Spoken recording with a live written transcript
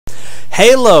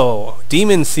Halo,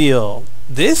 Demon Seal.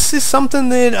 This is something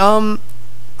that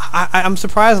I'm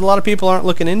surprised a lot of people aren't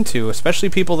looking into, especially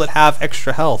people that have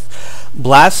extra health.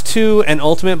 Blast 2 and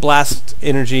Ultimate Blast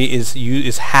energy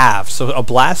is half. So a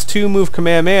Blast 2 move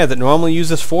Kamehameha that normally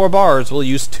uses 4 bars will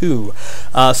use 2.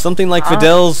 Something like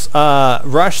Videl's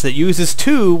Rush that uses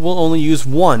 2 will only use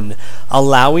 1,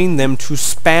 allowing them to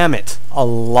spam it a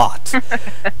lot.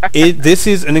 This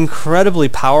is an incredibly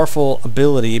powerful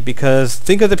ability because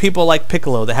think of the people like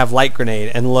Piccolo that have Light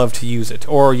Grenade and love to use it,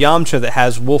 or Yamcha that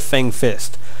has Wolf Fang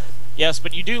Fist. Yes,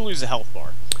 but you do lose a health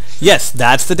bar. Yes,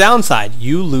 that's the downside.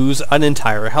 You lose an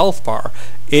entire health bar.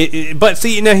 But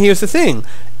see, now here's the thing.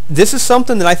 This is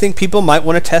something that I think people might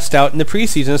want to test out in the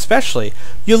preseason especially.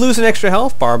 You lose an extra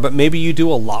health bar, but maybe you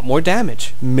do a lot more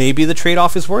damage. Maybe the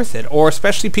trade-off is worth it. Or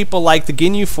especially people like the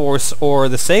Ginyu Force or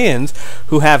the Saiyans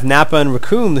who have Nappa and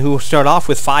Raccoon who start off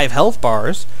with 5 health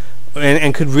bars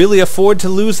and could really afford to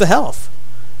lose the health.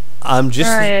 I'm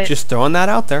just throwing that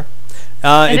out there.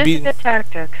 It is a good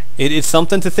tactic. It's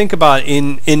something to think about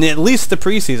in at least the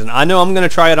preseason. I know I'm going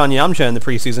to try it on Yamcha in the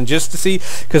preseason just to see,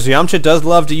 because Yamcha does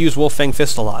love to use Wolf Fang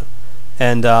Fist a lot.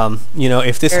 And, you know,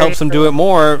 if this helps him do it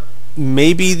more,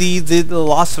 maybe the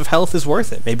loss of health is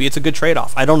worth it. Maybe it's a good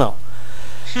trade-off. I don't know.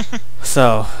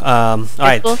 So,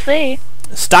 alright. We'll see.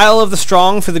 Style of the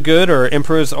Strong for the good, or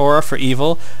Emperor's Aura for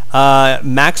evil.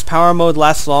 Max Power Mode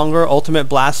lasts longer. Ultimate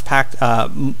Blast Pact.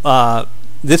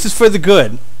 This is for the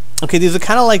good. Okay, these are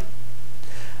kind of like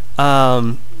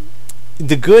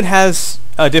the good has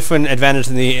a different advantage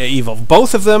than the evil.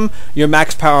 Both of them, your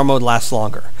max power mode lasts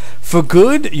longer. For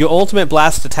good, your ultimate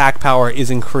blast attack power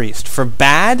is increased. For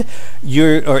bad,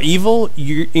 or evil,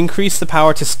 you increase the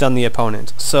power to stun the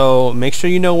opponent. So make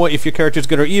sure you know if your character is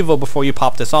good or evil before you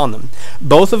pop this on them.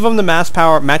 Both of them, the max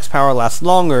power lasts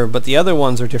longer, but the other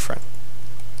ones are different.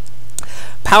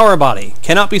 Power Body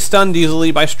cannot be stunned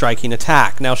easily by striking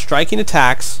attack. Now, striking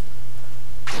attacks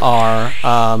are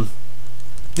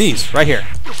these right here.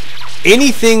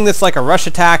 Anything that's like a rush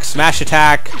attack, smash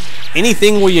attack,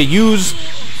 anything where you use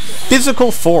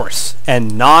physical force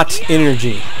and not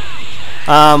energy.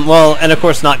 Well, and of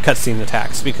course not cutscene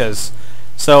attacks, because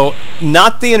so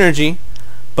not the energy,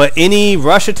 but any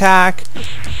rush attack,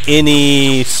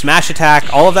 any smash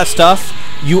attack, all of that stuff,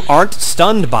 you aren't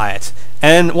stunned by it.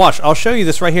 And watch, I'll show you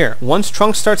this right here. Once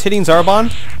Trunks starts hitting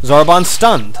Zarbon, Zarbon's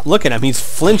stunned. Look at him, he's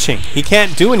flinching. He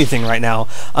can't do anything right now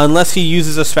unless he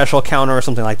uses a special counter or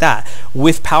something like that.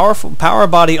 With Power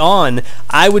Body on,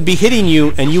 I would be hitting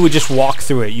you and you would just walk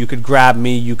through it. You could grab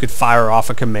me, you could fire off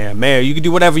a Kamehameha, you could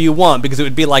do whatever you want because it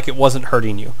would be like it wasn't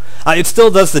hurting you. It still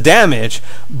does the damage,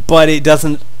 but it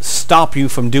doesn't stop you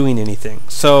from doing anything.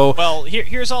 So well,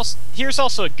 here's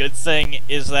also a good thing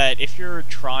is that if you're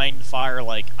trying to fire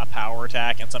like a power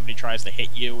attack and somebody tries to hit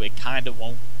you, it kind of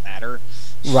won't matter.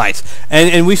 Right.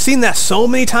 And we've seen that so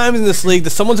many times in this league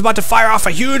that someone's about to fire off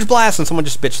a huge blast and someone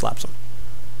just bitch slaps them.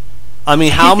 I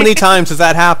mean, how many times has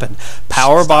that happened?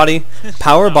 Power Body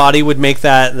would make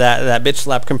that bitch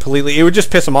slap completely. It would just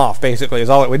piss him off, basically, is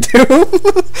all it would do.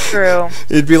 True.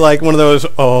 It'd be like one of those,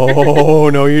 oh,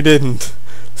 no you didn't.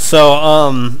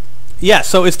 So, yeah,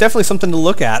 so it's definitely something to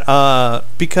look at,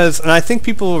 because, and I think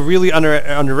people are really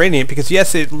underrating it, because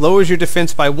yes, it lowers your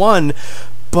defense by 1,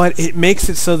 but it makes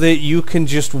it so that you can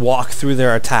just walk through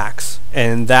their attacks,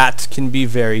 and that can be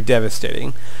very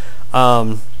devastating.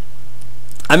 I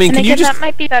mean, can you just... that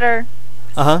might be better.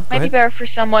 Might be better for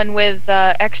someone with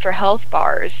extra health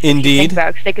bars. Indeed.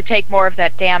 Because they could take more of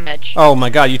that damage. Oh my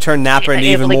god, you turn Nappa into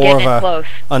even more of a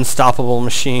unstoppable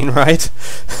machine, right?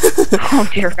 Oh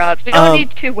dear god, we don't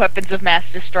need 2 weapons of mass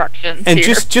destruction. And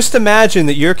here. just imagine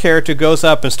that your character goes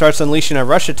up and starts unleashing a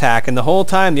rush attack, and the whole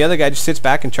time the other guy just sits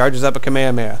back and charges up a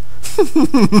Kamehameha.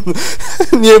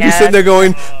 And you'll be sitting there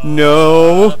going,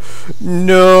 no,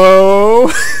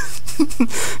 no,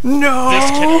 no. This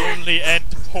can only end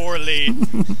poorly.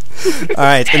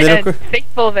 Alright, and then of course,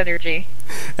 full of energy.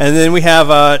 And then we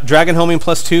have Dragon Homing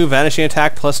 +2, Vanishing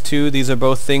Attack +2. These are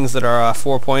both things that are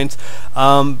 4 points.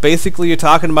 Basically, you're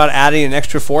talking about adding an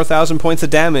extra 4,000 points of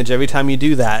damage every time you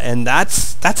do that, and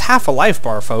that's half a life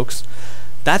bar, folks.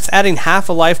 That's adding half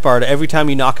a life bar to every time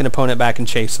you knock an opponent back and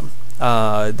chase them.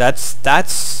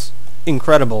 That's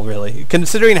incredible, really,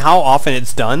 considering how often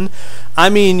it's done. I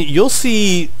mean, you'll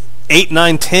see 8,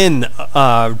 9, 10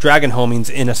 Dragon Homings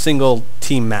in a single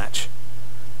team match.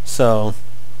 So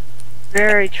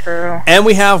very true. And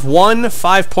we have one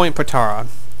 5-point Potara.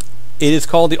 It is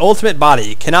called the Ultimate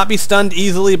Body. Cannot be stunned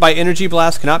easily by Energy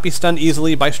Blast, cannot be stunned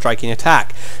easily by Striking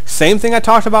Attack. Same thing I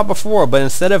talked about before, but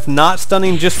instead of not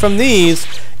stunning just from these,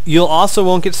 you'll also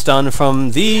won't get stunned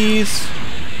from these,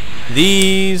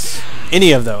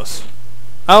 any of those.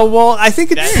 Oh, well, I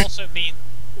think it's... That also means...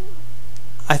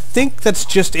 I think that's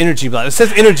just Energy Blast. It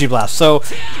says Energy Blast, so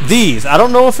these. I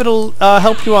don't know if it'll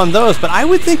help you on those, but I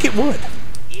would think it would.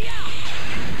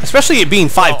 Especially it being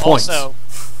 5 points. Also,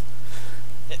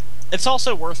 it's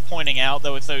also worth pointing out,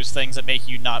 though, with those things that make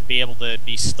you not be able to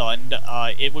be stunned,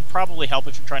 it would probably help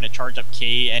if you're trying to charge up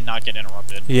Ki and not get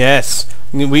interrupted. Yes.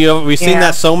 We've seen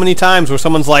that so many times where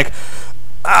someone's like,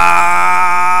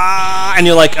 ah, and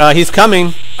you're like, he's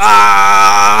coming.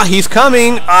 Ah, he's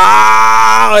coming.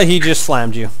 Ah, he just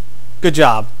slammed you. Good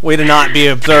job. Way to not be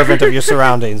observant of your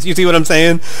surroundings. You see what I'm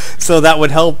saying? So that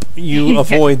would help you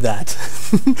avoid that.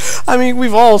 I mean,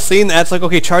 we've all seen that. It's like,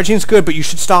 okay, charging's good, but you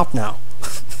should stop now.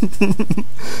 You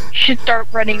should start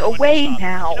running away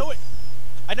now. You know what?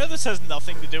 I know this has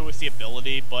nothing to do with the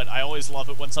ability, but I always love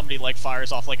it when somebody like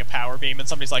fires off like a power beam and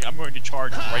somebody's like, "I'm going to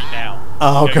charge right now."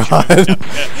 Oh god!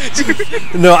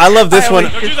 No, I love this one.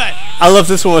 Don't do that. I love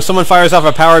this one when someone fires off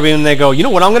a power beam and they go, "You know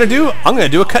what I'm going to do? I'm going to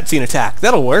do a cutscene attack.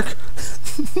 That'll work."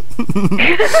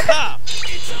 Ha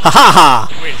ha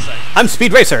ha! Wait a second. I'm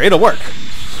Speed Racer. It'll work.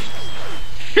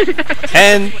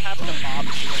 And What happened to Bob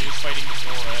when he was fighting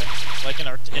Deborah, like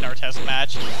in our test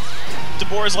match?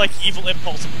 Deborah's like evil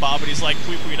impulse of Bob, and he's like,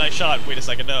 "Wee, nice shot." Wait a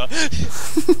second, no.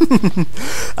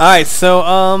 Alright, so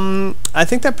I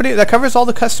think that covers all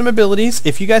the custom abilities.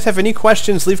 If you guys have any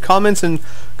questions, leave comments, and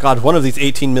God, one of these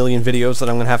 18 million videos that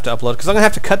I'm gonna have to upload, because I'm gonna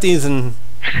have to cut these in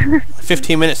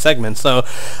 15-minute segments. So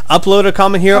upload a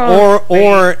comment here,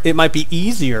 or it might be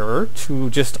easier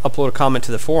to just upload a comment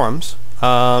to the forums.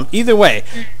 Either way,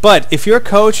 but if you're a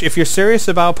coach, if you're serious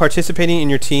about participating in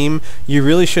your team, you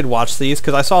really should watch these,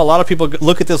 because I saw a lot of people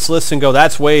look at this list and go,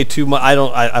 "That's way too much. I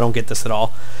don't get this at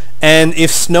all." And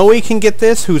if Snowy can get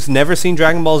this, who's never seen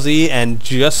Dragon Ball Z and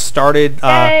just started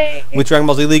with Dragon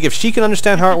Ball Z League, if she can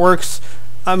understand how it works,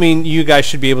 I mean, you guys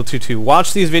should be able to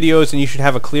watch these videos, and you should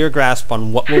have a clear grasp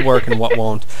on what will work and what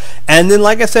won't. And then,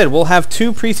 like I said, we'll have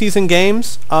 2 preseason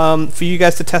games for you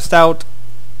guys to test out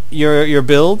your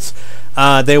builds.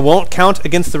 They won't count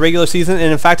against the regular season,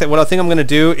 and in fact, what I think I'm going to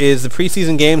do is the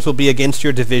preseason games will be against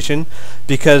your division,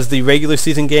 because the regular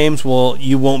season games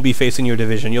you won't be facing your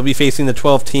division. You'll be facing the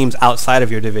 12 teams outside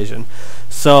of your division.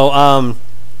 So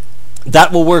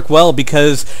that will work well,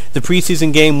 because the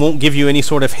preseason game won't give you any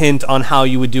sort of hint on how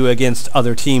you would do against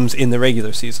other teams in the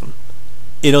regular season.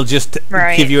 It'll just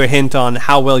give you a hint on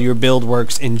how well your build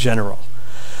works in general.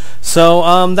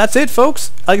 So that's it,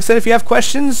 folks. Like I said, if you have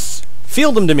questions,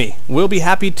 field them to me. We'll be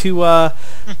happy to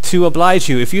oblige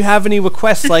you. If you have any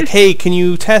requests, like, hey, can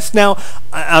you test now?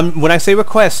 When I say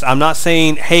request, I'm not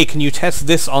saying, hey, can you test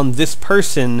this on this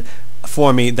person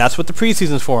for me? That's what the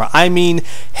preseason's for. I mean,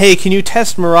 hey, can you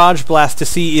test Mirage Blast to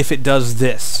see if it does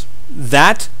this?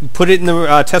 Put it in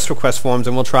the test request forms,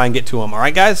 and we'll try and get to them. All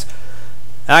right, guys?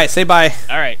 All right, say bye.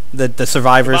 All right. The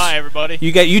survivors. Bye, everybody.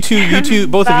 You two,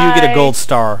 both of you get a gold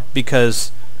star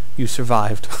because you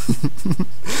survived.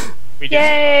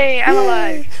 Yay! I'm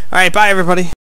alive. All right, bye, everybody.